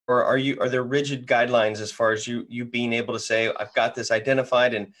or are there rigid guidelines as far as you being able to say, I've got this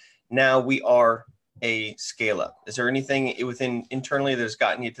identified and now we are a scale up? Is there anything within internally that's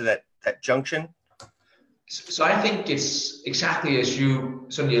gotten you to that junction? So I think it's exactly as you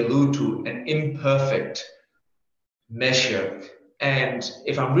certainly allude to, an imperfect measure. And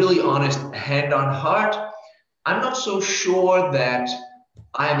if I'm really honest, hand on heart, I'm not so sure that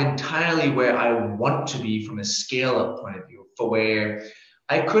I'm entirely where I want to be from a scale-up point of view, for where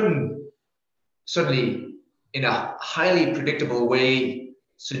I couldn't certainly in a highly predictable way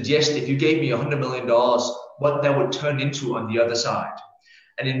suggest if you gave me $100 million, what that would turn into on the other side.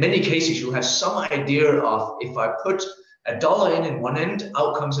 And in many cases, you'll have some idea of if I put $1 in one end,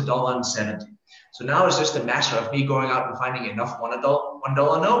 out comes $1.70. So now it's just a matter of me going out and finding enough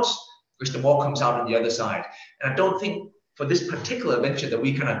 $1 notes, which the more comes out on the other side. And I don't think for this particular venture that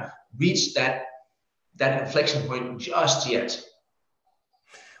we kind of reached that inflection point just yet.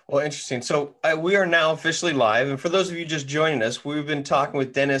 Well, interesting. So we are now officially live. And for those of you just joining us, we've been talking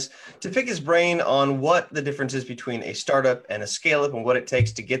with Dennis to pick his brain on what the difference is between a startup and a scale up and what it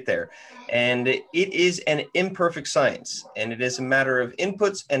takes to get there. And it is an imperfect science, and it is a matter of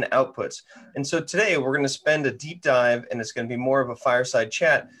inputs and outputs. And so today we're going to spend a deep dive, and it's going to be more of a fireside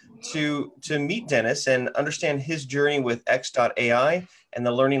chat to meet Dennis and understand his journey with X.AI and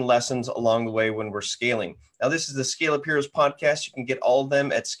the learning lessons along the way when we're scaling. Now, this is the Scale Up Heroes podcast. You can get all of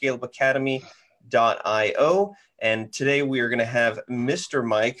them at scaleupacademy.io. And today we are going to have Mr.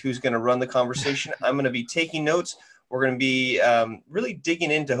 Mike, who's going to run the conversation. I'm going to be taking notes. We're going to be really digging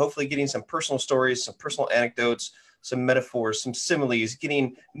into hopefully getting some personal stories, some personal anecdotes, some metaphors, some similes,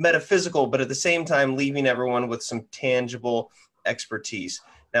 getting metaphysical, but at the same time, leaving everyone with some tangible expertise.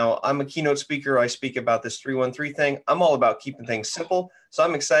 Now, I'm a keynote speaker. I speak about this 313 thing. I'm all about keeping things simple. So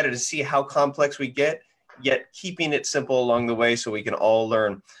I'm excited to see how complex we get, yet keeping it simple along the way so we can all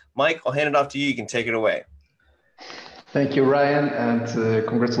learn. Mike, I'll hand it off to you. You can take it away. Thank you, Ryan, and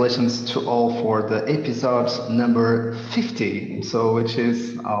congratulations to all for the episode number 50. So, which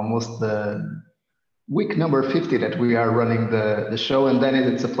is almost the week number 50 that we are running the show. And then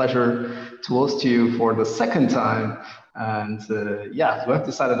it's a pleasure to host you for the second time. And yeah, we have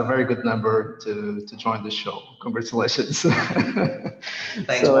decided a very good number to join the show. Congratulations.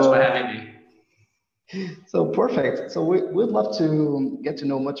 Thanks so much for having me. So perfect. So we'd love to get to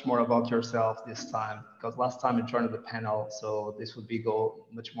know much more about yourself this time, because last time you joined the panel, so this would be go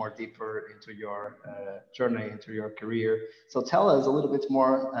much more deeper into your journey, into your career. So tell us a little bit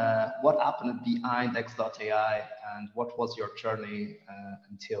more what happened behind X.AI and what was your journey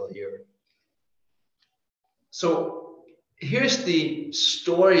until here? So here's the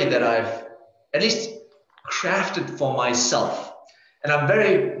story that I've at least crafted for myself. And I'm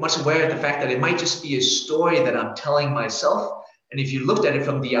very much aware of the fact that it might just be a story that I'm telling myself. And if you looked at it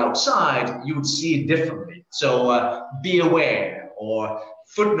from the outside, you would see it differently. So be aware, or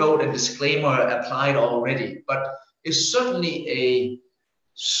footnote and disclaimer applied already. But it's certainly a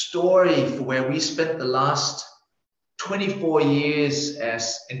story for where we spent the last 24 years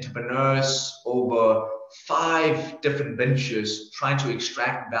as entrepreneurs over 5 different ventures trying to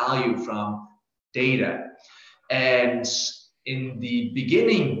extract value from data. And in the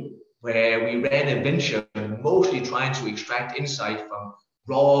beginning, where we ran a venture mostly trying to extract insight from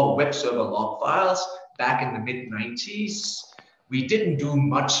raw web server log files back in the mid-90s, we didn't do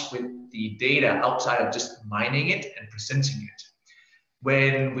much with the data outside of just mining it and presenting it.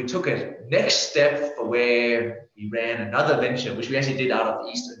 When we took a next step for where we ran another venture, which we actually did out of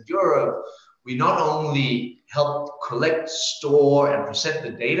Eastern Europe, we not only helped collect, store, and present the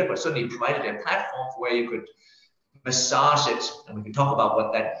data, but certainly provided a platform for where you could massage it, and we can talk about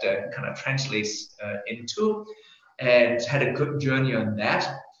what that kind of translates into, and had a good journey on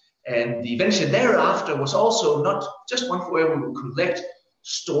that. And the venture thereafter was also not just one where we would collect,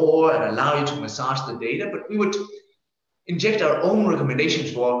 store, and allow you to massage the data, but we would inject our own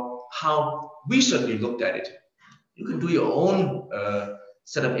recommendations for how we certainly looked at it. You can do your own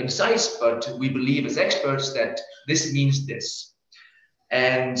set of insights, but we believe as experts that this means this.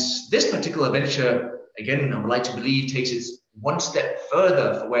 And this particular venture, again, I would like to believe, takes it one step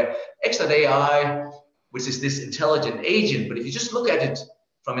further for where X.AI, which is this intelligent agent, but if you just look at it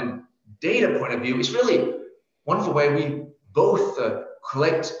from a data point of view, it's really one for where we both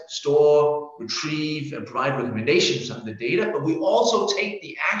collect, store, retrieve, and provide recommendations on the data, but we also take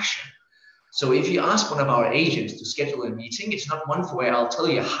the action. So if you ask one of our agents to schedule a meeting, it's not one for where I'll tell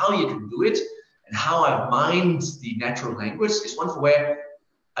you how you can do it and how I've mined the natural language. It's one for where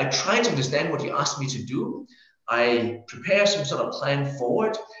I try to understand what you asked me to do. I prepare some sort of plan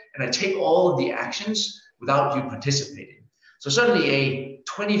forward, and I take all of the actions without you participating. So certainly a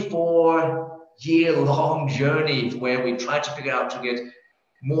 24-year-long journey where we try to figure out to get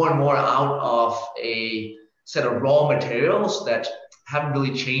more and more out of a set of raw materials that haven't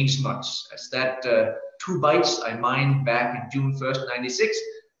really changed much. As that 2 bytes I mined back in June 1st, 96,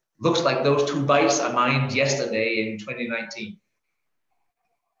 looks like those 2 bytes I mined yesterday in 2019.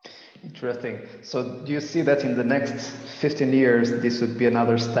 Interesting. So do you see that in the next 15 years, this would be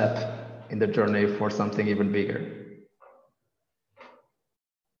another step in the journey for something even bigger?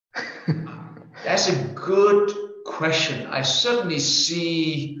 That's a good question. I certainly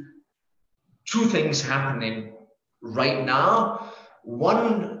see 2 things happening right now.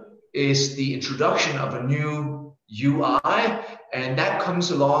 One is the introduction of a new UI, and that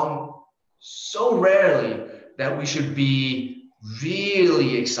comes along so rarely that we should be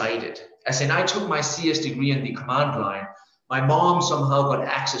really excited. As in, I took my CS degree in the command line. My mom somehow got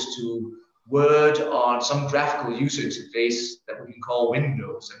access to Word on some graphical user interface that we can call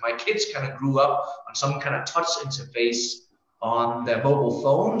Windows. And my kids kind of grew up on some kind of touch interface on their mobile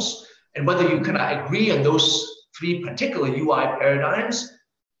phones. And whether you kind of agree on those 3 particular UI paradigms,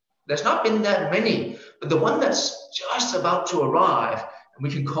 there's not been that many. But the one that's just about to arrive, and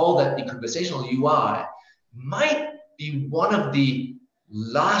we can call that the conversational UI, might be one of the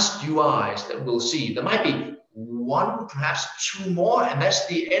last UIs that we'll see. There might be 1, perhaps 2 more, and that's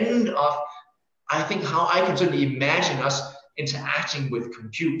the end of, I think, how I can certainly imagine us interacting with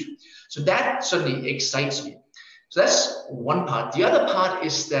compute. So that certainly excites me. So that's one part. The other part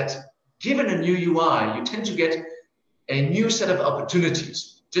is that given a new UI, you tend to get a new set of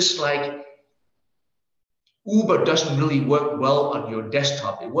opportunities. Just like Uber doesn't really work well on your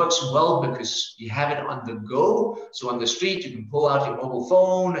desktop. It works well because you have it on the go. So on the street, you can pull out your mobile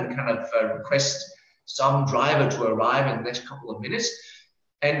phone and kind of request some driver to arrive in the next couple of minutes.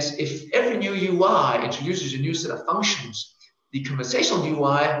 And if every new UI introduces a new set of functions, the conversational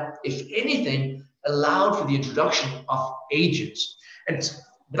UI, if anything, allowed for the introduction of agents. And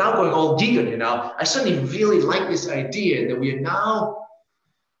without going all geek on you now, I certainly really like this idea that we are now,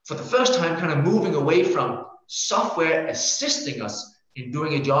 for the first time, kind of moving away from software assisting us in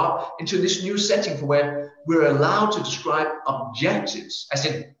doing a job into this new setting for where we're allowed to describe objectives, as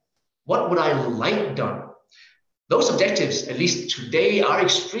in, what would I like done? Those objectives, at least today, are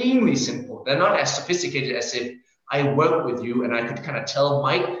extremely simple. They're not as sophisticated as if I work with you and I could kind of tell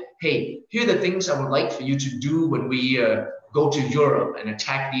Mike, hey, here are the things I would like for you to do when we go to Europe and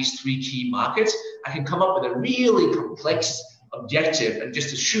attack these 3 key markets. I can come up with a really complex objective and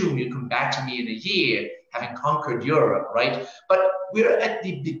just assume you come back to me in a year having conquered Europe, right? But we're at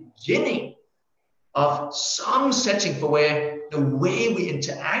the beginning of some setting for where the way we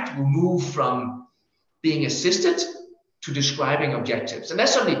interact will move from being assisted to describing objectives. And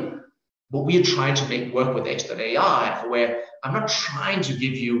that's certainly what we are trying to make work with X.AI, for where I'm not trying to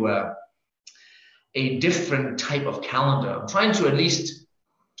give you a different type of calendar. I'm trying to, at least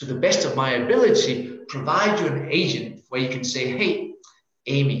to the best of my ability, provide you an agent where you can say, hey,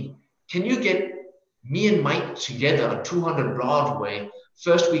 Amy, can you get me and Mike together on 200 Broadway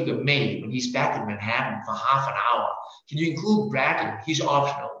first week of May when he's back in Manhattan for half an hour? Can you include Brad? He's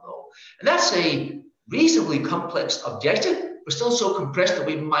optional though. And that's a reasonably complex objective, but still so compressed that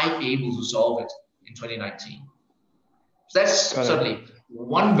we might be able to solve it in 2019. So that's certainly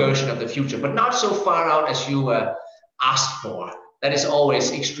one version of the future, but not so far out as you asked for. That is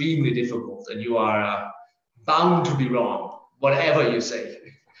always extremely difficult, and you are bound to be wrong, whatever you say.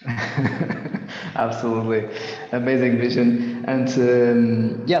 Absolutely. Amazing vision.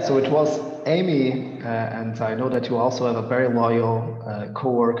 And yeah, so it was Amy, and I know that you also have a very loyal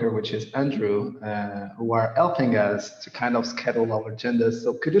co-worker, which is Andrew, who are helping us to kind of schedule our agendas.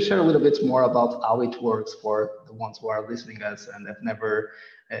 So could you share a little bit more about how it works for the ones who are listening us and have never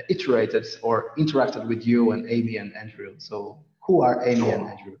iterated or interacted with you and Amy and Andrew? So who are Amy and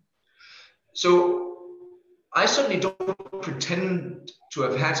Andrew? So I certainly don't pretend to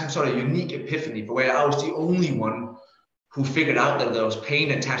have had some sort of unique epiphany for where I was the only one who figured out that there was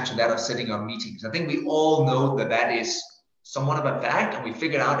pain attached to that of setting up meetings. I think we all know that that is somewhat of a fact, and we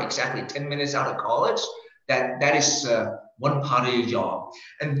figured out exactly 10 minutes out of college that that is one part of your job.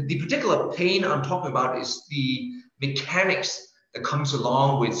 And the particular pain I'm talking about is the mechanics that comes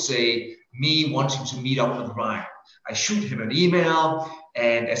along with, say, me wanting to meet up with Ryan. I shoot him an email,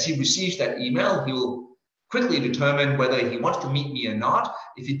 and as he receives that email, he will quickly determine whether he wants to meet me or not.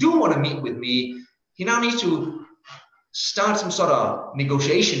 If he do want to meet with me, he now needs to start some sort of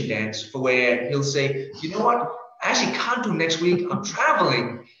negotiation dance for where he'll say, you know what, I actually can't do next week, I'm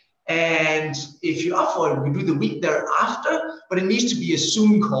traveling. And if you're up for it, we do the week thereafter, but it needs to be a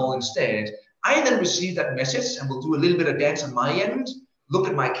Zoom call instead. I then receive that message and will do a little bit of dance on my end, look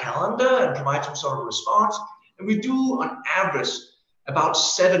at my calendar and provide some sort of response. And we do on average about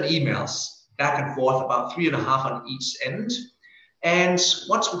 7 emails back and forth, about 3.5 on each end. And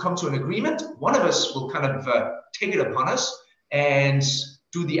once we come to an agreement, one of us will kind of take it upon us and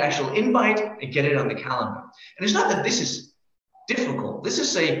do the actual invite and get it on the calendar. And it's not that this is difficult. This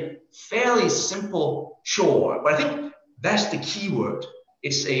is a fairly simple chore, but I think that's the key word.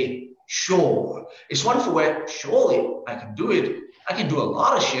 It's a chore. It's one for where surely I can do it. I can do a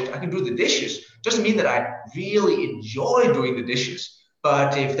lot of shit. I can do the dishes. Doesn't mean that I really enjoy doing the dishes.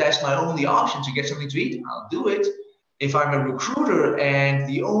 But if that's my only option to get something to eat, I'll do it. If I'm a recruiter and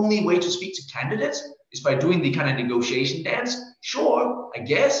the only way to speak to candidates is by doing the kind of negotiation dance, sure, I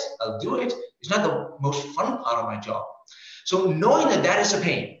guess I'll do it. It's not the most fun part of my job. So knowing that that is a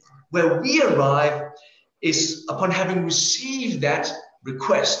pain, where we arrive is upon having received that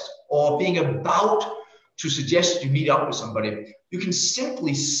request or being about to suggest you meet up with somebody, you can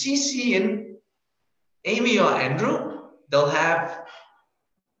simply CC in Amy or Andrew. They'll have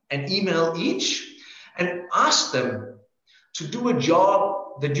an email each and ask them to do a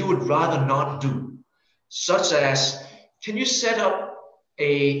job that you would rather not do, such as, can you set up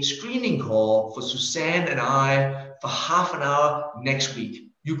a screening call for Suzanne and I for half an hour next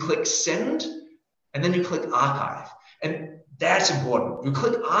week? You click send, and then you click archive. And that's important. You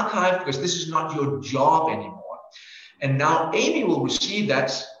click archive because this is not your job anymore. And now Amy will receive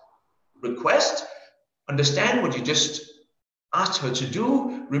that request, understand what you just asked her to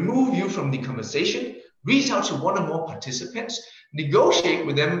do, remove you from the conversation, reach out to one or more participants, negotiate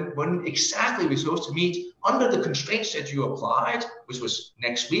with them when exactly we're supposed to meet under the constraints that you applied, which was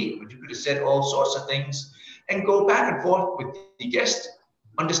next week, but you could have said all sorts of things, and go back and forth with the guest,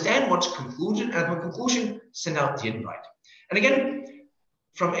 understand what's concluded, and upon conclusion, send out the invite. And again,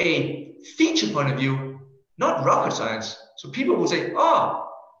 from a feature point of view, not rocket science. So people will say, oh,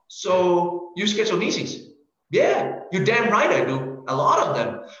 so you schedule meetings? Yeah, you're damn right I do, a lot of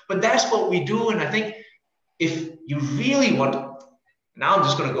them. But that's what we do, and I think if you really want, now I'm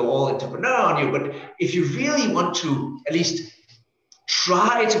just going to go all entrepreneur on you, but if you really want to at least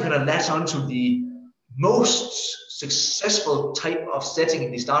try to kind of latch onto the most successful type of setting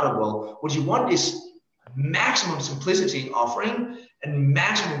in the startup world, what you want is maximum simplicity in offering and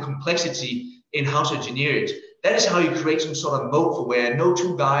maximum complexity in how to engineer it. That is how you create some sort of moat for where no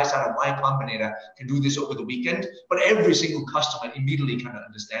two guys out of Y Combinator can do this over the weekend, but every single customer immediately kind of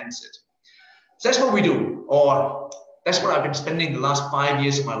understands it. So that's what we do, or that's what I've been spending the last 5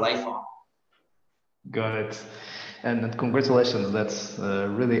 years of my life on. Got it. And congratulations, that's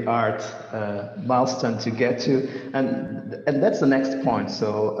really hard milestone to get to. And that's the next point.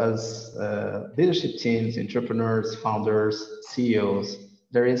 So as leadership teams, entrepreneurs, founders, CEOs,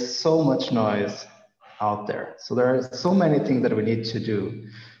 there is so much noise out there. So there are so many things that we need to do.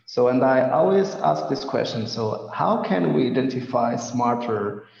 So, and I always ask this question, so how can we identify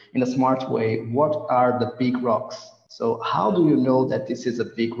in a smart way, what are the big rocks? So how do you know that this is a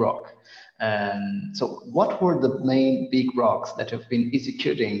big rock? And so what were the main big rocks that you've been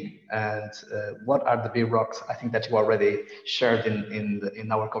executing, and what are the big rocks? I think that you already shared in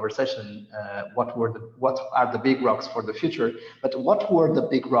our conversation. What are the big rocks for the future? But what were the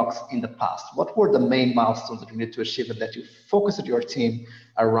big rocks in the past? What were the main milestones that you need to achieve and that you focused your team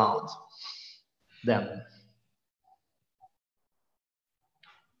around them?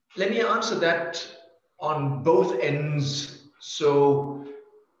 Let me answer that on both ends. So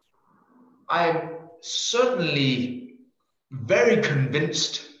I'm certainly very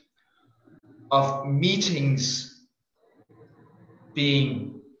convinced of meetings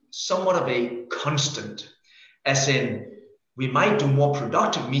being somewhat of a constant, as in we might do more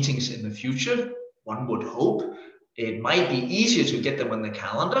productive meetings in the future, one would hope. It might be easier to get them on the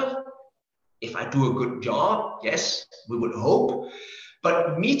calendar. If I do a good job, yes, we would hope.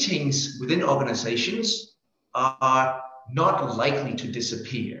 But meetings within organizations are not likely to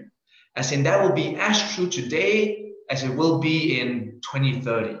disappear. As in, that will be as true today as it will be in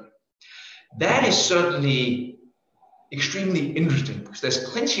 2030. That is certainly extremely interesting because there's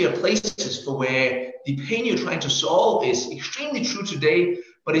plenty of places for where the pain you're trying to solve is extremely true today,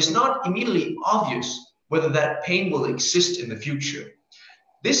 but it's not immediately obvious whether that pain will exist in the future.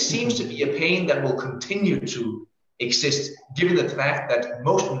 This seems to be a pain that will continue to exist, given the fact that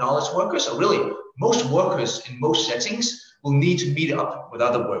most knowledge workers, or really most workers in most settings, will need to meet up with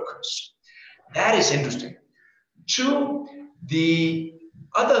other workers. That is interesting. Two, the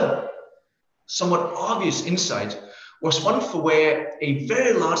other somewhat obvious insight was one for where a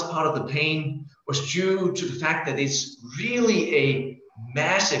very large part of the pain was due to the fact that it's really a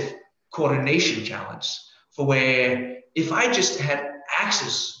massive coordination challenge for where if I just had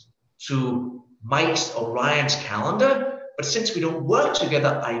access to Mike's or Ryan's calendar, but since we don't work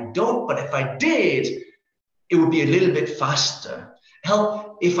together, I don't. But if I did, it would be a little bit faster.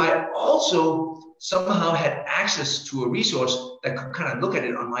 Hell, if I also somehow had access to a resource that could kind of look at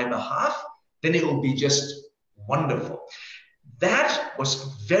it on my behalf, then it would be just wonderful. That was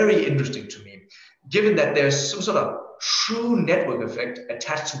very interesting to me, given that there's some sort of true network effect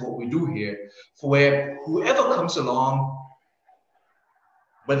attached to what we do here, for where whoever comes along,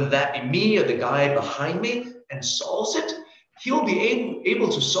 whether that be me or the guy behind me, and solves it, he'll be able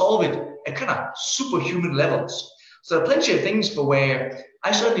to solve it at kind of superhuman levels. So there are plenty of things for where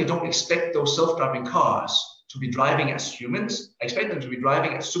I certainly don't expect those self-driving cars to be driving as humans. I expect them to be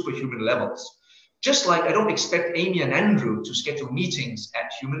driving at superhuman levels. Just like I don't expect Amy and Andrew to schedule meetings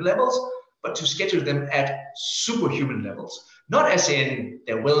at human levels, but to schedule them at superhuman levels. Not as in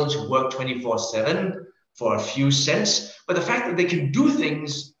they're willing to work 24/7 for a few cents, but the fact that they can do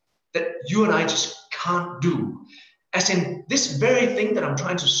things that you and I just can't do. As in, this very thing that I'm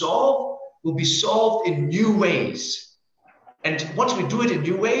trying to solve will be solved in new ways. And once we do it in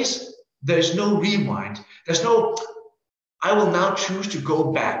new ways, there's no rewind. There's no, I will now choose to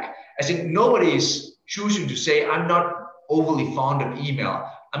go back. As in, nobody's choosing to say, I'm not overly fond of email.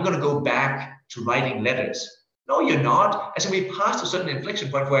 I'm going to go back to writing letters. No, you're not. As in, we passed a certain inflection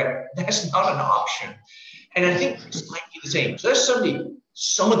point where that's not an option. And I think it's likely the same. So there's certainly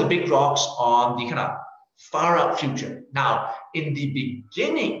some of the big rocks on the kind of far out future. Now, in the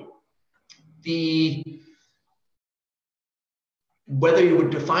beginning, whether you would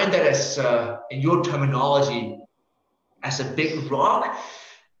define that as, in your terminology, as a big rock,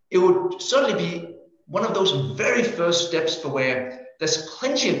 it would certainly be one of those very first steps for where there's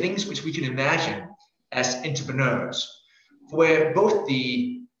plenty of things which we can imagine as entrepreneurs, where both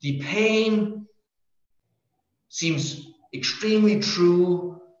the pain seems extremely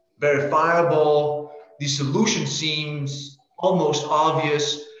true, verifiable, the solution seems almost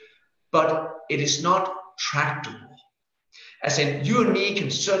obvious, but it is not tractable. As in, you and me can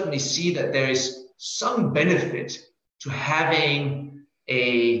certainly see that there is some benefit to having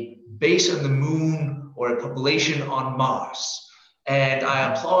a base on the moon or a population on Mars. And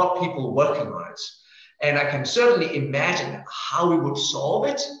I applaud people working on it. And I can certainly imagine how we would solve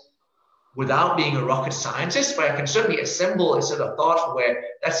it without being a rocket scientist, but I can certainly assemble a set of thoughts where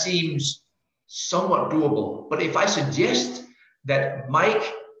that seems somewhat doable. But if I suggest that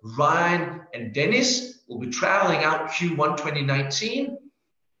Mike, Ryan, and Dennis will be traveling out Q1 2019,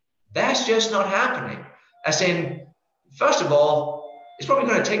 that's just not happening. As in, first of all, it's probably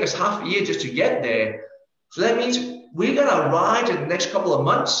going to take us half a year just to get there. So that means we're going to ride in the next couple of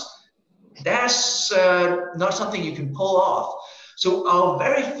months. That's not something you can pull off. So our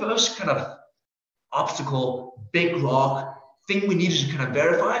very first kind of obstacle, big rock, thing we needed to kind of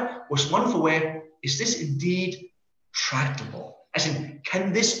verify was one for where, is this indeed tractable? As in,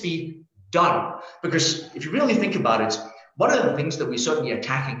 can this be done? Because if you really think about it, one of the things that we're certainly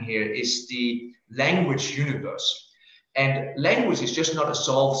attacking here is the language universe. And language is just not a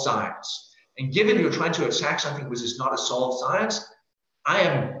solved science. And given you're trying to attack something which is not a solved science, I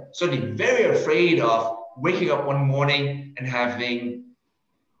am certainly very afraid of waking up one morning and having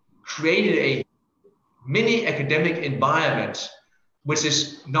created a mini academic environment, which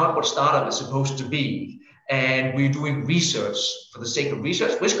is not what startup is supposed to be. And we're doing research for the sake of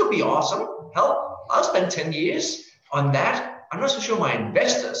research, which could be awesome. Hell, I'll spend 10 years on that. I'm not so sure my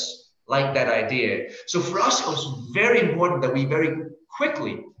investors like that idea. So for us, it was very important that we very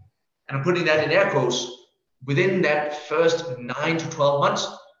quickly, and I'm putting that in air quotes, within that first 9 to 12 months,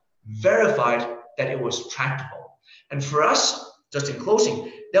 verified that it was tractable. And for us, just in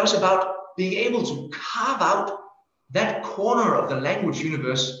closing, that was about being able to carve out that corner of the language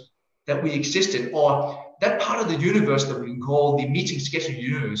universe that we exist in, or that part of the universe that we can call the meeting schedule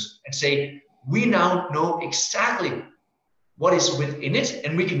universe, and say, we now know exactly what is within it,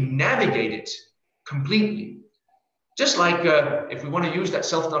 and we can navigate it completely. Just like if we want to use that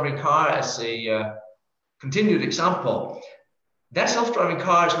self-driving car as a continued example, that self-driving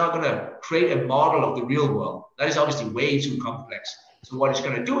car is not going to create a model of the real world. That is obviously way too complex. So what it's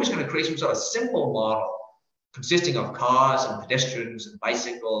going to do is going to create some sort of simple model consisting of cars and pedestrians and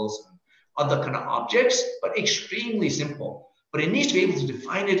bicycles and other kind of objects, but extremely simple. But it needs to be able to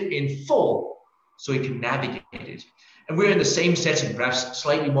define it in full so it can navigate it. And we're in the same setting, perhaps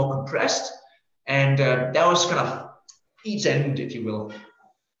slightly more compressed. And that was kind of each end, if you will.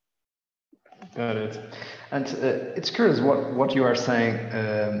 Got it. And it's curious what you are saying,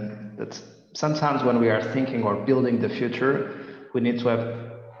 that sometimes when we are thinking or building the future, we need to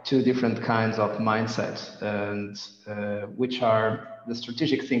have two different kinds of mindset, and which are the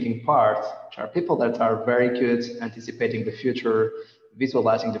strategic thinking part, which are people that are very good anticipating the future,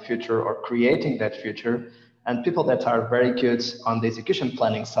 visualizing the future, or creating that future, and people that are very good on the execution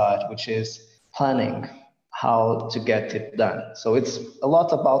planning side, which is planning how to get it done. So it's a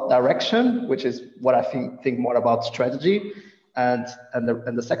lot about direction, which is what I think more about strategy, and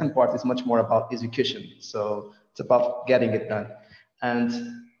the second part is much more about execution. So it's about getting it done. And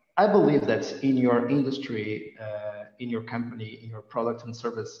I believe that in your industry, in your company, in your product and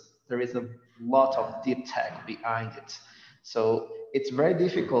service, there is a lot of deep tech behind it. So it's very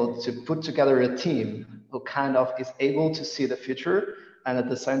difficult to put together a team who kind of is able to see the future and at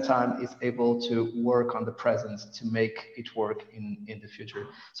the same time is able to work on the present to make it work in the future.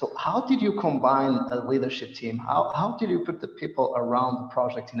 So how did you combine a leadership team? How did you put the people around the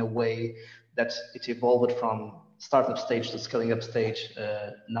project in a way that it evolved from startup stage to scaling up stage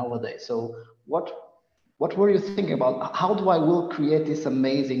nowadays? So what were you thinking about? How do I will create this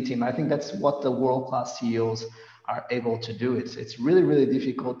amazing team? I think that's what the world-class CEOs are able to do. It's really, really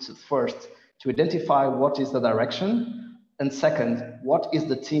difficult to identify what is the direction, and second, what is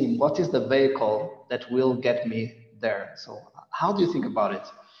the team? What is the vehicle that will get me there? So how do you think about it?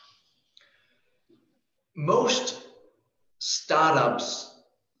 Most startups,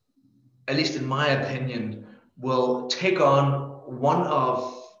 at least in my opinion, will take on one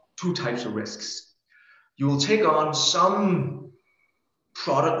of two types of risks. You will take on some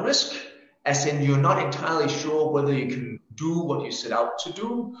product risk, as in you're not entirely sure whether you can do what you set out to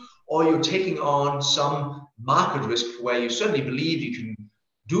do, or you're taking on some market risk where you certainly believe you can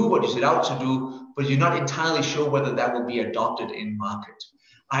do what you set out to do, but you're not entirely sure whether that will be adopted in market.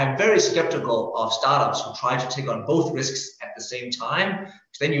 I am very skeptical of startups who try to take on both risks at the same time,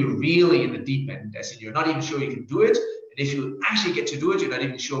 because then you're really in the deep end, as in you're not even sure you can do it. And if you actually get to do it, you're not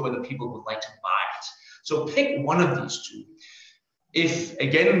even sure whether people would like to buy it. So pick one of these two. If,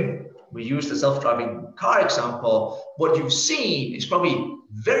 again, we use the self-driving car example, what you've seen is probably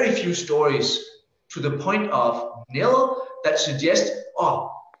very few stories to the point of nil that suggest,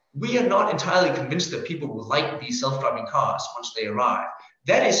 oh, we are not entirely convinced that people will like these self-driving cars once they arrive.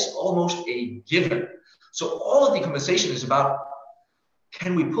 That is almost a given. So all of the conversation is about,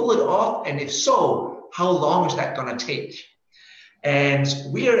 can we pull it off? And if so, how long is that going to take? And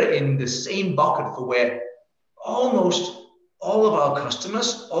we are in the same bucket for where almost all of our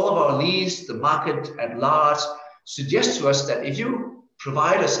customers, all of our leads, the market at large, suggest to us that if you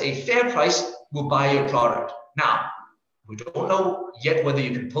provide us a fair price, we'll buy your product. Now, we don't know yet whether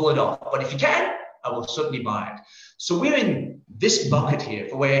you can pull it off, but if you can, I will certainly buy it. So we're in this bucket here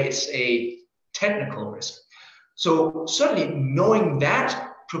for where it's a technical risk. So certainly knowing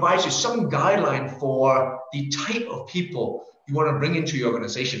that provides you some guideline for the type of people you want to bring into your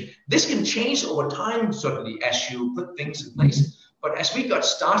organization. This can change over time, certainly, as you put things in place. But as we got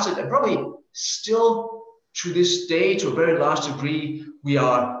started, and probably still to this day, to a very large degree, we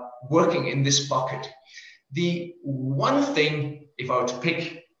are working in this bucket. The one thing, if I were to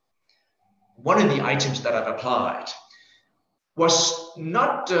pick one of the items that I've applied, was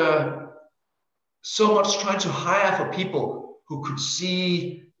not so much trying to hire for people who could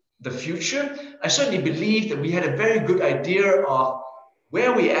see the future. I certainly believe that we had a very good idea of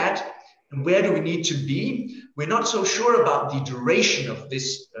where we're at and where do we need to be. We're not so sure about the duration of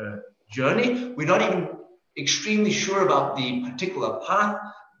this journey. We're not even extremely sure about the particular path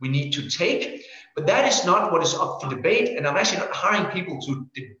we need to take, but that is not what is up for debate. And I'm actually not hiring people to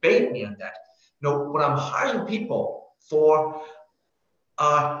debate me on that. No, what I'm hiring people for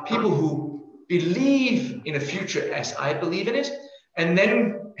are people who believe in a future as I believe in it, and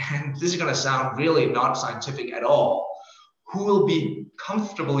then, and this is going to sound really not scientific at all, who will be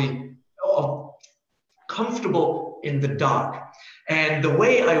comfortable in the dark. And the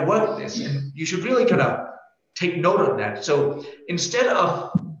way I work this, and you should really kind of take note of that. So instead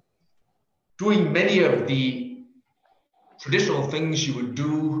of doing many of the traditional things you would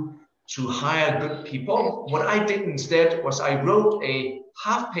do to hire good people, what I did instead was I wrote a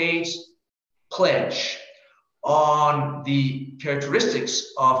half-page pledge on the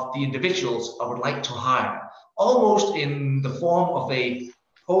characteristics of the individuals I would like to hire, almost in the form of a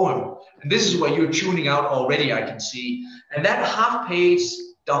poem. And this is where you're tuning out already, I can see. And that half-page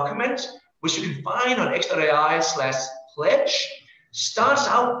document, which you can find on x.ai/pledge, starts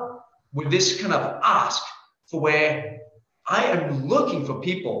out with this kind of ask for where I am looking for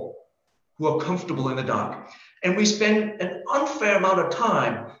people who are comfortable in the dark. And we spend an unfair amount of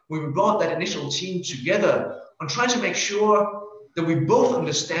time when we brought that initial team together on trying to make sure that we both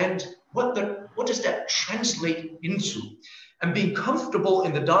understand what does that translate into. And being comfortable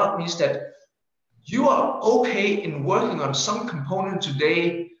in the dark means that you are okay in working on some component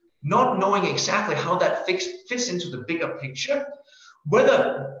today, not knowing exactly how that fits into the bigger picture,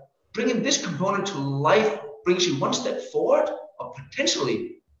 whether bringing this component to life brings you one step forward or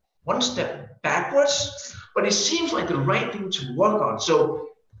potentially one step backwards, but it seems like the right thing to work on. So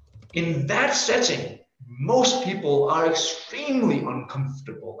in that setting, most people are extremely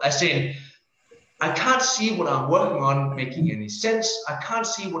uncomfortable, as in, I can't see what I'm working on making any sense. I can't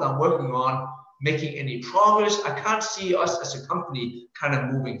see what I'm working on making any progress. I can't see us as a company kind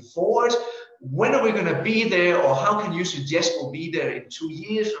of moving forward. When are we going to be there, or how can you suggest we'll be there in 2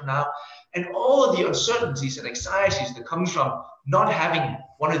 years from now? And all of the uncertainties and anxieties that comes from not having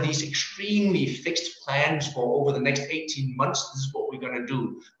one of these extremely fixed plans for over the next 18 months, this is what we're going to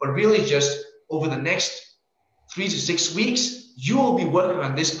do. But really just over the next 3 to 6 weeks, you will be working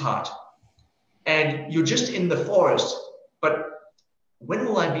on this part. And you're just in the forest. But when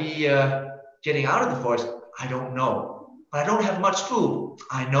will I be getting out of the forest? I don't know. But I don't have much food.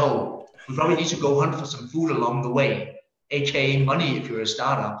 I know. We probably need to go hunt for some food along the way, aka money if you're a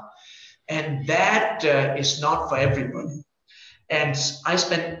startup. And that is not for everybody. And I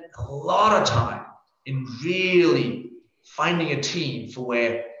spent a lot of time in really finding a team for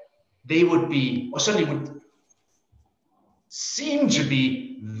where they would be, or certainly would seem to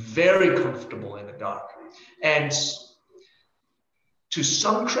be very comfortable in the dark. And to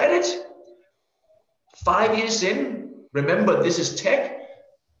some credit, 5 years in, remember this is tech,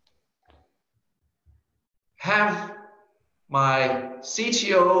 have my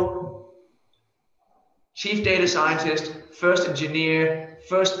CTO, chief data scientist, first engineer,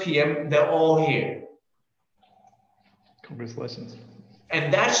 first PM, they're all here. Congratulations.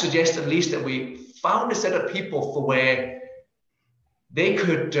 And that suggests at least that we found a set of people for where they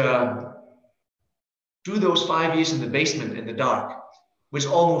could do those 5 years in the basement in the dark, which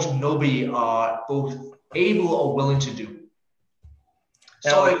almost nobody are both able or willing to do.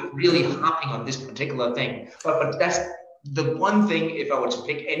 Sorry, really harping on this particular thing, but that's the one thing, if I were to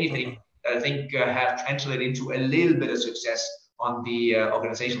pick anything, that I think have translated into a little bit of success on the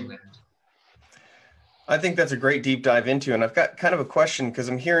organizational end. I think that's a great deep dive into, and I've got kind of a question because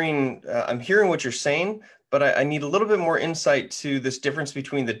I'm hearing what you're saying, but I need a little bit more insight to this difference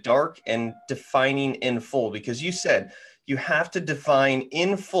between the dark and defining in full, because you said you have to define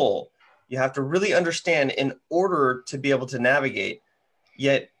in full. You have to really understand in order to be able to navigate.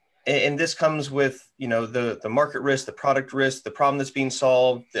 Yet, and this comes with, you know, the market risk, the product risk, the problem that's being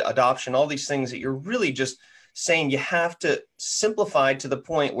solved, the adoption, all these things that you're really just saying you have to simplify to the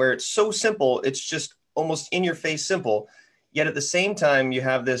point where it's so simple, it's just almost in your face simple. Yet at the same time, you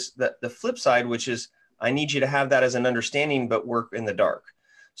have this, the flip side, which is, I need you to have that as an understanding, but work in the dark.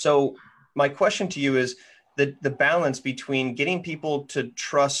 So my question to you is the balance between getting people to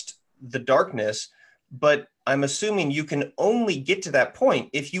trust the darkness, but I'm assuming you can only get to that point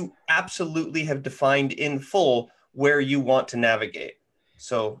if you absolutely have defined in full where you want to navigate.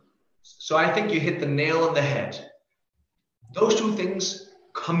 So I think you hit the nail on the head. Those two things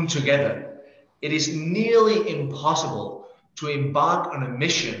come together. It is nearly impossible to embark on a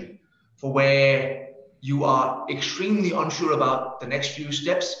mission for where you are extremely unsure about the next few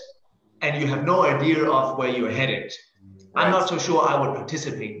steps and you have no idea of where you're headed. Right. I'm not so sure I would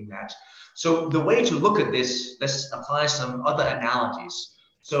participate in that. So the way to look at this, let's apply some other analogies.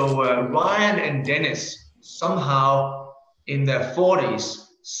 So Ryan and Dennis somehow in their 40s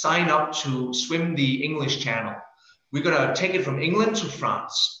sign up to swim the English Channel. We're going to take it from England to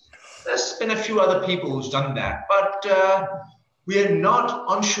France. There's been a few other people who's done that, but we are not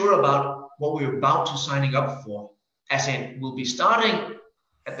unsure about what we're about to signing up for. As in, we'll be starting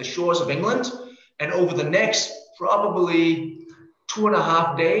at the shores of England, and over the next probably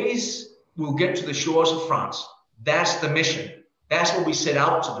 2.5 days, we'll get to the shores of France. That's the mission. That's what we set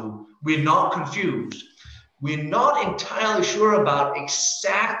out to do. We're not confused. We're not entirely sure about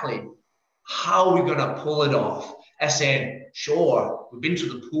exactly how we're going to pull it off. As in, sure, we've been to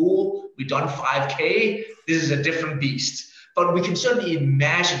the pool, we've done 5K, this is a different beast. But we can certainly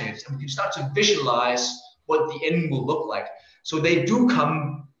imagine it, and we can start to visualize what the end will look like. So they do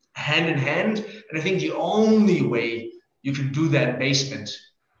come hand in hand, and I think the only way you can do that basement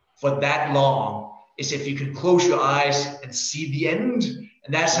for that long is if you can close your eyes and see the end.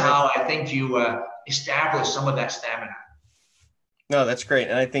 And that's how I think you establish some of that stamina. No, that's great.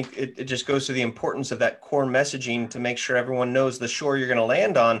 And I think it just goes to the importance of that core messaging to make sure everyone knows the shore you're going to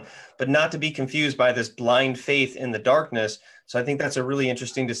land on, but not to be confused by this blind faith in the darkness. So I think that's a really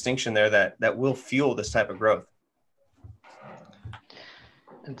interesting distinction there that will fuel this type of growth.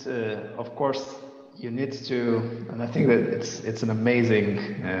 And of course, you need to, and I think that it's an amazing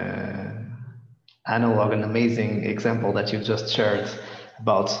analog, an amazing example that you just shared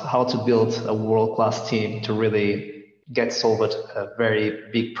about how to build a world-class team to really get solved a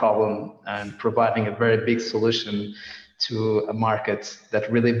very big problem and providing a very big solution to a market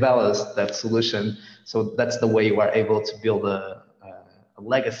that really values that solution. So that's the way you are able to build a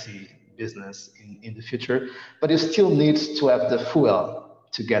legacy business in the future, but you still need to have the fuel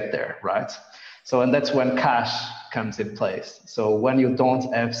to get there, right? So, and that's when cash comes in place. So when you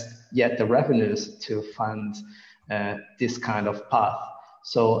don't have yet the revenues to fund this kind of path,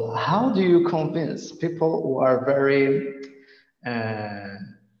 so how do you convince people who are very,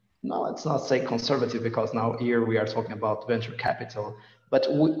 no, let's not say conservative, because now here we are talking about venture capital,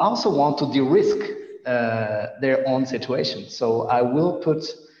 but we also want to de-risk their own situation. So I will put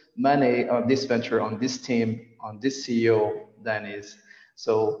money on this venture, on this team, on this CEO, Dennis.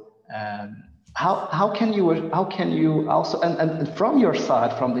 So how can you also, and from your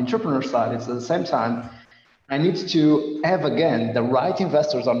side, from the entrepreneur side, it's at the same time, I need to have, again, the right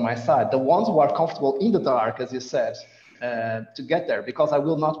investors on my side, the ones who are comfortable in the dark, as you said, to get there, because I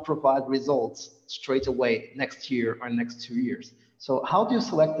will not provide results straight away next year or next 2 years. So how do you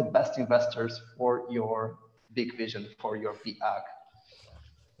select the best investors for your big vision, for your BAG?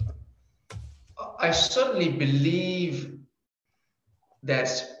 I certainly believe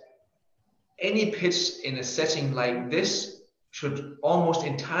that any pitch in a setting like this should almost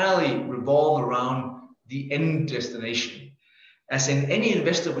entirely revolve around the end destination. As in, any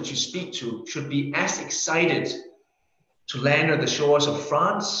investor which you speak to should be as excited to land on the shores of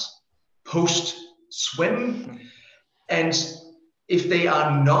France post-swim. And if they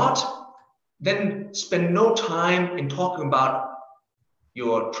are not, then spend no time in talking about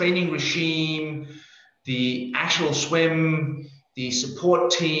your training regime, the actual swim, the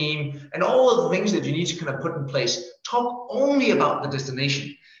support team, and all of the things that you need to kind of put in place. Talk only about the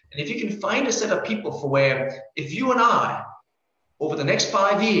destination. And if you can find a set of people for where, if you and I, over the next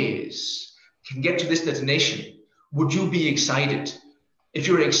 5 years, can get to this destination, would you be excited? If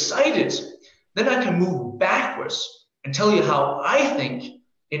you're excited, then I can move backwards and tell you how I think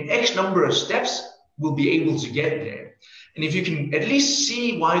in X number of steps we'll be able to get there. And if you can at least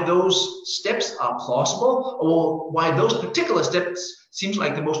see why those steps are plausible, or why those particular steps seems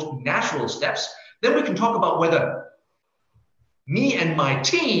like the most natural steps, then we can talk about whether me and my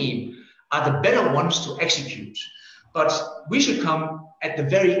team are the better ones to execute. But we should come at the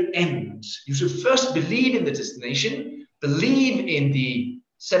very end. You should first believe in the destination, believe in the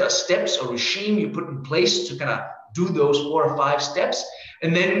set of steps or regime you put in place to kind of do those 4 or 5 steps.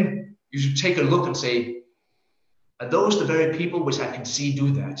 And then you should take a look and say, are those the very people which I can see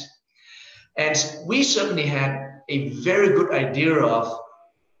do that? And we certainly had a very good idea of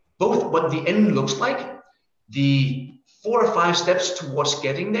both what the end looks like, the 4 or 5 steps towards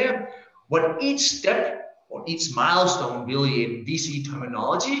getting there, what each step or each milestone really in VC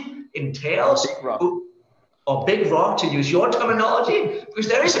terminology entails, or big rock to use your terminology, because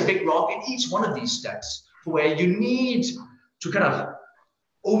there is a big rock in each one of these steps where you need to kind of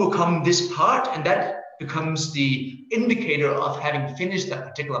overcome this part, and that becomes the indicator of having finished that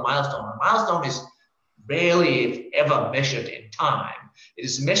particular milestone. A milestone is rarely, if ever, measured in time. It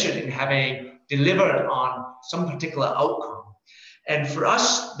is measured in having delivered on some particular outcome. And for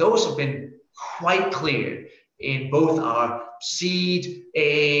us, those have been quite clear in both our seed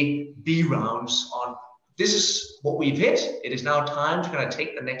A, B rounds on this is what we've hit. It is now time to kind of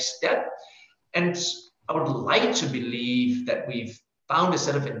take the next step. And I would like to believe that we've found a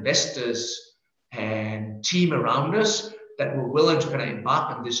set of investors and team around us that were willing to kind of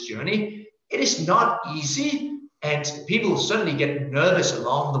embark on this journey. It is not easy, and people certainly get nervous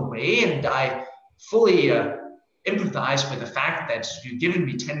along the way, and I fully empathize with the fact that you've given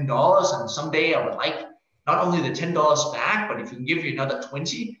me $10 and someday I would like not only the $10 back, but if you can give me another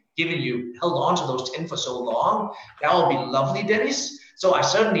 20, given you held on to those 10 for so long, that would be lovely, Dennis. So I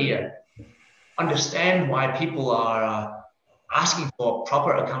certainly understand why people are asking for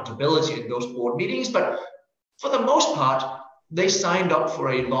proper accountability in those board meetings, but for the most part, they signed up for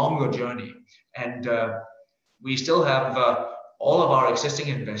a longer journey. And we still have all of our existing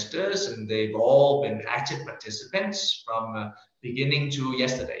investors, and they've all been active participants from beginning to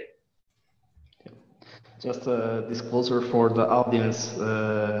yesterday. Just a disclosure for the audience,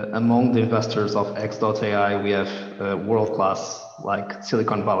 among the investors of X.AI, we have world-class like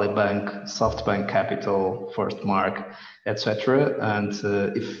Silicon Valley Bank, SoftBank Capital, FirstMark, etc. And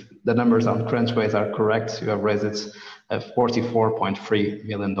if the numbers on Crunchbase are correct, you have raised $44.3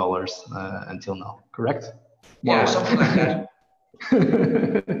 million until now, correct? Yeah, something like that.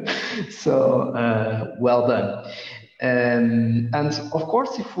 So well done. And of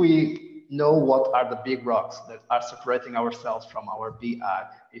course, if we know what are the big rocks that are separating ourselves from our BAG,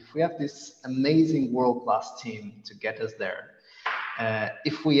 if we have this amazing world-class team to get us there,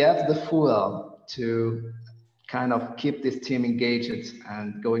 if we have the fuel to kind of keep this team engaged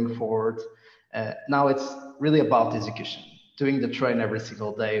and going forward, now it's really about execution, doing the train every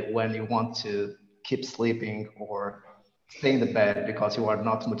single day when you want to keep sleeping or stay in the bed because you are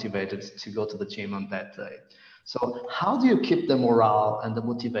not motivated to go to the gym on that day. So how do you keep the morale and the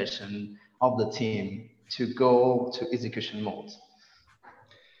motivation of the team to go to execution mode?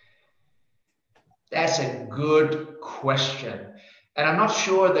 That's a good question. And I'm not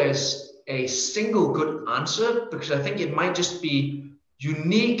sure there's a single good answer, because I think it might just be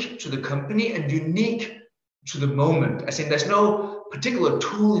unique to the company and unique to the moment. As in, there's no particular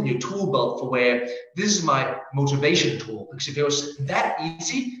tool in your tool belt for where this is my motivation tool. Because if it was that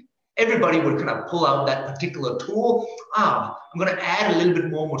easy, everybody would kind of pull out that particular tool. I'm going to add a little bit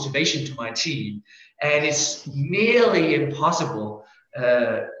more motivation to my team. And it's nearly impossible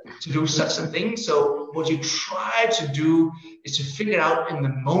to do such a thing. So what you try to do is to figure out in the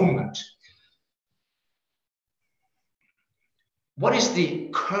moment, what is the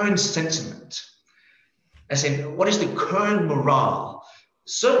current sentiment? As in, what is the current morale?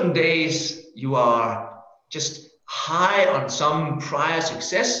 Certain days you are just high on some prior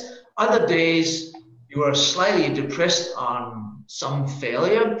success. Other days you are slightly depressed on some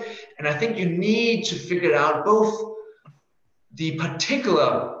failure. And I think you need to figure out both the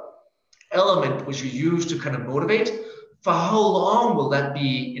particular element which you use to kind of motivate, for how long will that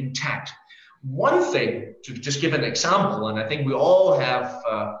be intact? One thing, to just give an example, and I think we all have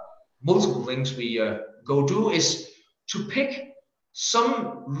multiple things we go do, is to pick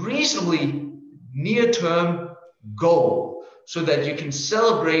some reasonably near-term goal so that you can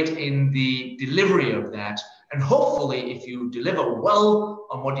celebrate in the delivery of that. And hopefully, if you deliver well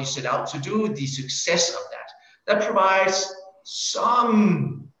on what you set out to do, the success of that. That provides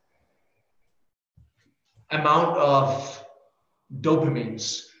some amount of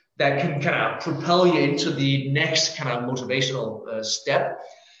dopamines that can kind of propel you into the next kind of motivational step.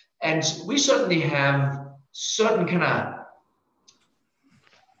 And we certainly have certain kind of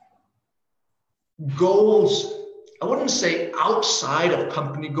goals. I wouldn't say outside of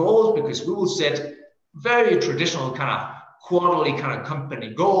company goals, because we will set very traditional kind of quarterly kind of company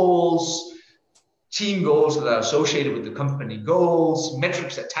goals, team goals that are associated with the company goals,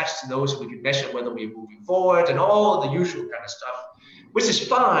 metrics attached to those so we can measure whether we're moving forward, and all the usual kind of stuff, which is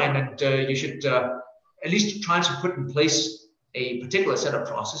fine. And you should at least try to put in place a particular set of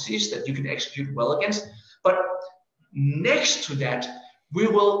processes that you can execute well against. But next to that, we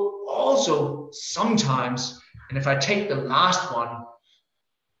will also sometimes, and if I take the last one,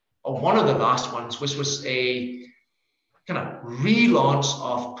 or one of the last ones, which was a kind of relaunch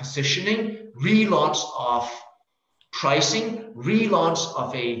of positioning, relaunch of pricing, relaunch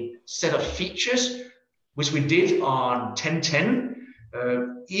of a set of features, which we did on 10/10,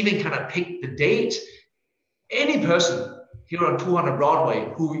 even kind of pick the date. Any person here on 200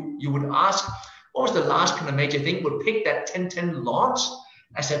 Broadway who you would ask, what was the last kind of major thing, would pick that 10/10 launch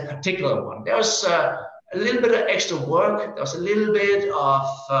as a particular one. There was a little bit of extra work. There was a little bit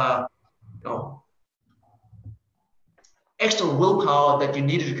of, extra willpower that you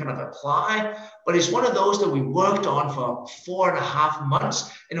needed to kind of apply, but it's one of those that we worked on for 4.5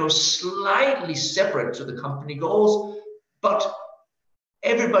 months, and it was slightly separate to the company goals, but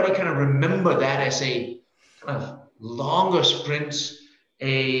everybody kind of remember that as a kind of longer sprint,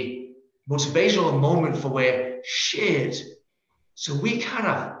 a motivational moment for where, shit, so we kind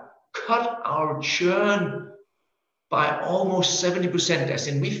of cut our churn by almost 70%, as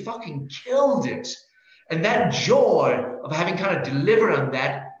in we fucking killed it. And that joy of having kind of delivered on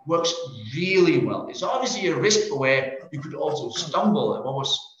that works really well. It's obviously a risk for where you could also stumble, and what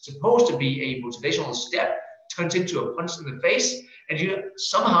was supposed to be a motivational step turns into a punch in the face, and you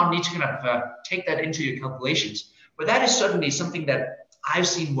somehow need to kind of take that into your calculations. But that is certainly something that I've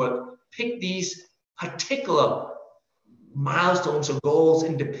seen work. Pick these particular milestones or goals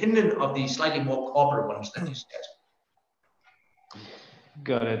independent of the slightly more corporate ones that you set.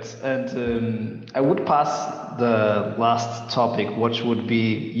 Got it. And I would pass the last topic, which would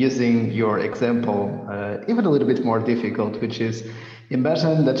be using your example, even a little bit more difficult, which is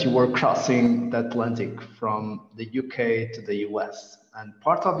imagine that you were crossing the Atlantic from the UK to the US, and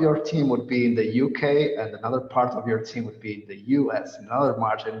part of your team would be in the UK and another part of your team would be in the US, another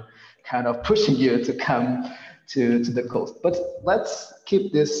margin kind of pushing you to come to the coast. But let's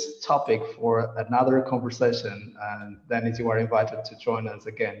keep this topic for another conversation. And Dennis, you are invited to join us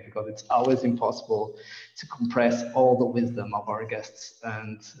again, because it's always impossible to compress all the wisdom of our guests.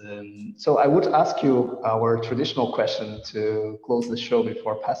 And so I would ask you our traditional question to close the show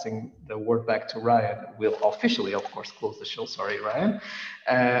before passing the word back to Ryan. We'll officially, of course, close the show. Sorry, Ryan.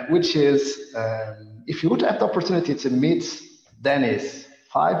 Which is, if you would have the opportunity to meet Dennis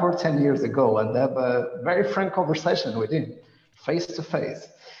 5 or 10 years ago and have a very frank conversation with him, face to face.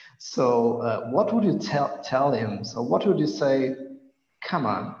 So what would you tell him? So what would you say, come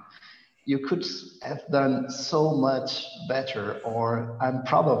on, you could have done so much better, or I'm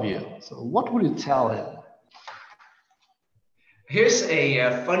proud of you. So what would you tell him? Here's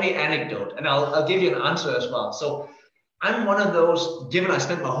a funny anecdote, and I'll give you an answer as well. So I'm one of those, given I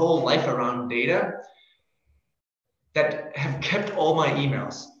spent my whole life around data, that have kept all my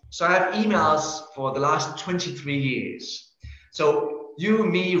emails. So I have emails for the last 23 years. So you,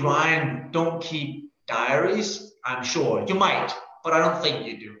 me, Ryan, don't keep diaries, I'm sure. You might, but I don't think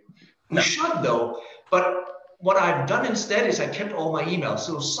you do. You should though. But what I've done instead is I kept all my emails.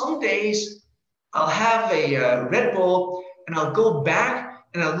 So some days I'll have a Red Bull and I'll go back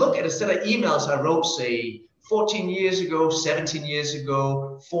and I'll look at a set of emails I wrote, say, 14 years ago, 17 years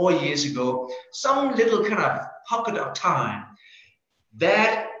ago, 4 years ago, some little kind of pocket of time.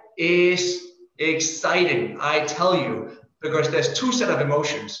 That is exciting, I tell you, because there's two sets of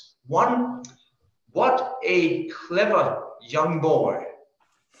emotions. One, what a clever young boy.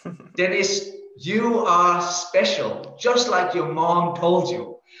 Dennis, you are special, just like your mom told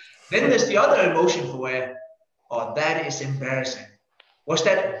you. Then there's the other emotion for where, oh, that is embarrassing. Was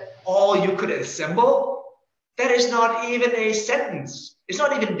that all you could assemble? That is not even a sentence. It's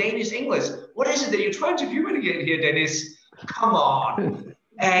not even Danish English. What is it that you're trying to communicate here, Dennis? Come on.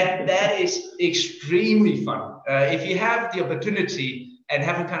 And that is extremely fun. If you have the opportunity and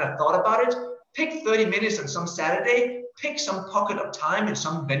haven't kind of thought about it, pick 30 minutes on some Saturday, pick some pocket of time in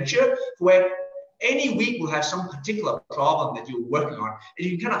some venture where any week will have some particular problem that you're working on, and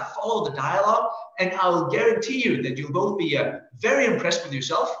you can kind of follow the dialogue, and I will guarantee you that you'll both be very impressed with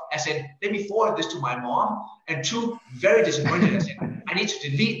yourself, as in, let me forward this to my mom, and two, very disappointed, as in, I need to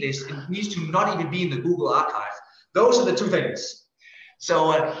delete this, it needs to not even be in the Google archive. Those are the two things.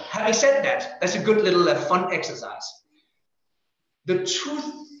 So having said that, that's a good little fun exercise. The two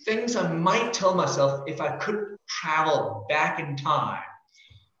things I might tell myself if I could travel back in time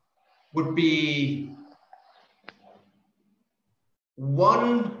would be,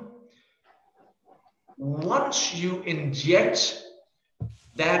 one, once you inject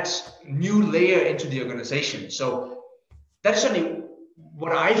that new layer into the organization. So that's certainly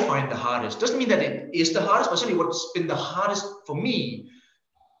what I find the hardest. Doesn't mean that it is the hardest, but certainly what's been the hardest for me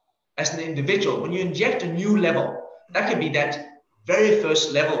as an individual. When you inject a new level, that could be that very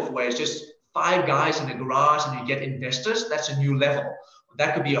first level where it's just 5 guys in a garage and you get investors. That's a new level.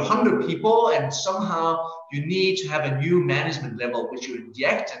 That could be 100 people, and somehow you need to have a new management level which you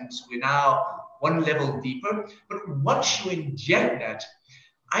inject, and so we're now one level deeper. But once you inject that,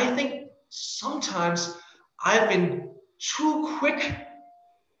 I think sometimes I've been too quick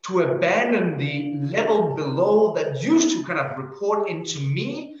to abandon the level below that used to kind of report into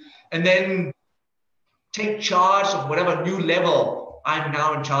me and then take charge of whatever new level I'm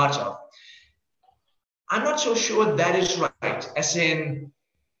now in charge of. I'm not so sure that is right. As in,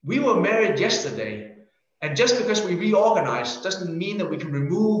 we were married yesterday, and just because we reorganized doesn't mean that we can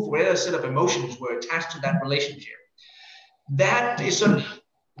remove whatever set of emotions were attached to that relationship. That is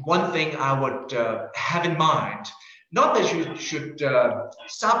one thing I would have in mind. Not that you should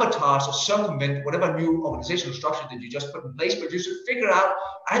sabotage or circumvent whatever new organizational structure that you just put in place, but you should figure out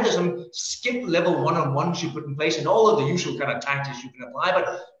either some skip level one-on-ones you put in place and all of the usual kind of tactics you can apply,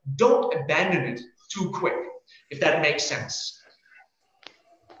 but don't abandon it too quick, if that makes sense.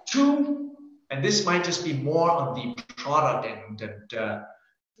 2, and this might just be more on the product end and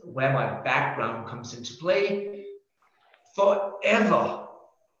where my background comes into play, forever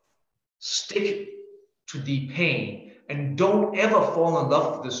stick to the pain and don't ever fall in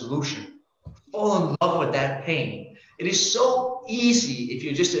love with the solution. Fall in love with that pain. It is so easy if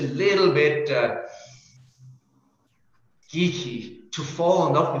you're just a little bit geeky to fall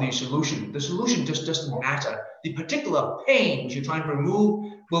in love with your solution. The solution just doesn't matter. The particular pain you're trying to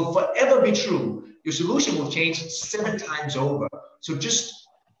remove will forever be true. Your solution will change 7 times over. So just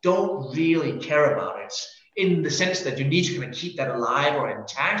don't really care about it in the sense that you need to kind of keep that alive or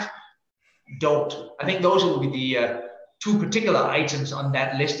intact. Don't. I think those will be the 2 particular items on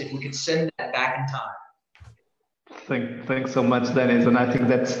that list if we could send that back in time. Thanks so much, Dennis. And I think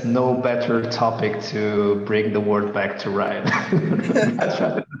that's no better topic to bring the word back to Ryan.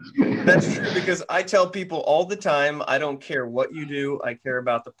 That's true, because I tell people all the time, I don't care what you do. I care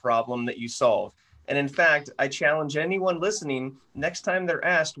about the problem that you solve. And in fact, I challenge anyone listening, next time they're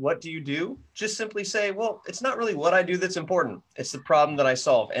asked, what do you do? Just simply say, well, it's not really what I do that's important. It's the problem that I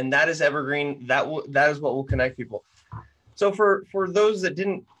solve. And that is evergreen. That is what will connect people. So for those that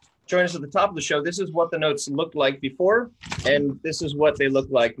didn't join us at the top of the show, this is what the notes looked like before, and this is what they look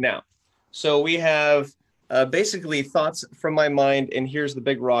like now. So we have basically thoughts from my mind, and here's the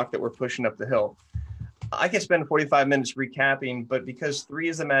big rock that we're pushing up the hill. I could spend 45 minutes recapping, but because 3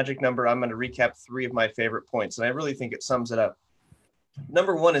 is a magic number, I'm going to recap 3 of my favorite points, and I really think it sums it up.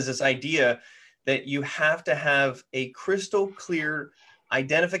 Number 1 is this idea that you have to have a crystal clear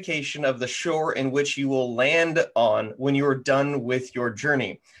identification of the shore in which you will land on when you are done with your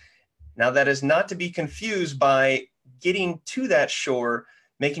journey. Now, that is not to be confused by getting to that shore,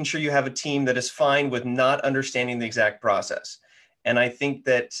 making sure you have a team that is fine with not understanding the exact process. And I think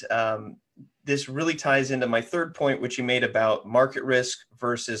that this really ties into my third point, which you made about market risk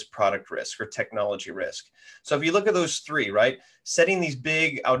versus product risk or technology risk. So if you look at those 3, right, setting these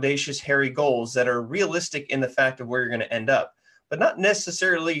big, audacious, hairy goals that are realistic in the fact of where you're going to end up, but not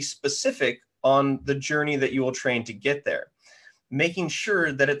necessarily specific on the journey that you will train to get there. Making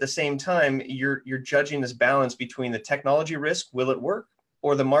sure that at the same time, you're judging this balance between the technology risk, will it work?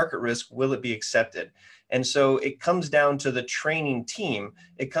 Or the market risk, will it be accepted? And so it comes down to the training team.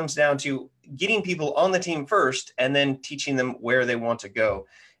 It comes down to getting people on the team first and then teaching them where they want to go.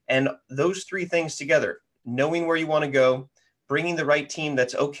 And those 3 things together, knowing where you want to go, bringing the right team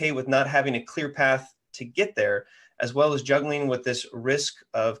that's okay with not having a clear path to get there, as well as juggling with this risk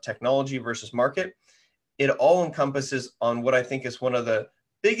of technology versus market, it all encompasses on what I think is one of the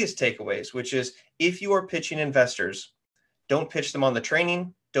biggest takeaways, which is if you are pitching investors, don't pitch them on the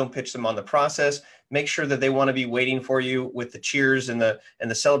training, don't pitch them on the process. Make sure that they want to be waiting for you with the cheers and the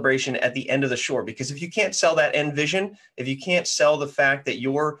celebration at the end of the shore. Because if you can't sell that end vision, if you can't sell the fact that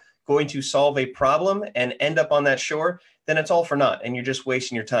you're going to solve a problem and end up on that shore, then it's all for naught and you're just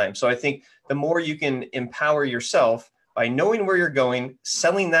wasting your time. So I think the more you can empower yourself by knowing where you're going,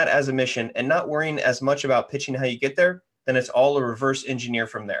 selling that as a mission, and not worrying as much about pitching how you get there, then it's all a reverse engineer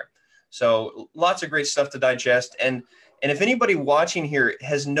from there. So lots of great stuff to digest. And if anybody watching here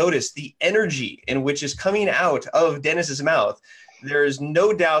has noticed the energy in which is coming out of Dennis's mouth, there is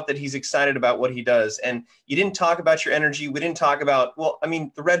no doubt that he's excited about what he does. And you didn't talk about your energy. We didn't talk about, well, I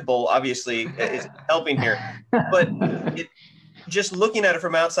mean, the Red Bull obviously is helping here, but just looking at it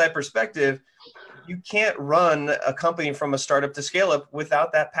from outside perspective, you can't run a company from a startup to scale up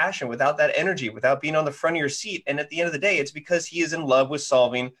without that passion, without that energy, without being on the front of your seat. And at the end of the day, it's because he is in love with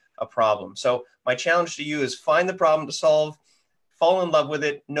solving a problem. So my challenge to you is find the problem to solve, fall in love with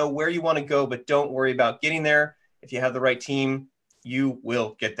it, know where you want to go, but don't worry about getting there. If you have the right team, you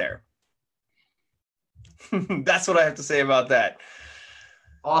will get there. That's what I have to say about that.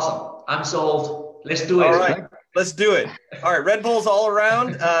 Awesome. I'm sold. Let's do it. All right. Let's do it. All right. Red Bulls all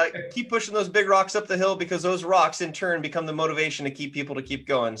around. Keep pushing those big rocks up the hill, because those rocks in turn become the motivation to keep people to keep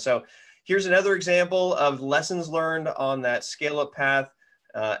going. So here's another example of lessons learned on that scale up path.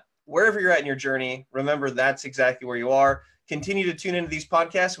 Wherever you're at in your journey, remember that's exactly where you are. Continue to tune into these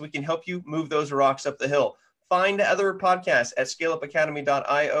podcasts. We can help you move those rocks up the hill. Find other podcasts at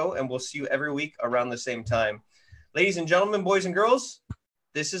scaleupacademy.io, and we'll see you every week around the same time. Ladies and gentlemen, boys and girls,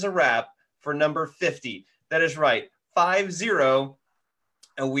 this is a wrap for number 50. That is right, 50,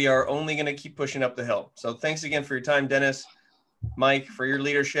 and we are only going to keep pushing up the hill. So thanks again for your time, Dennis, Mike, for your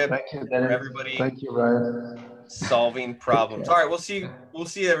leadership. Thank you, Dennis. For everybody. Thank you, Ryan. Solving problems. All right, we'll see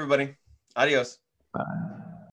you everybody. Adios. Bye.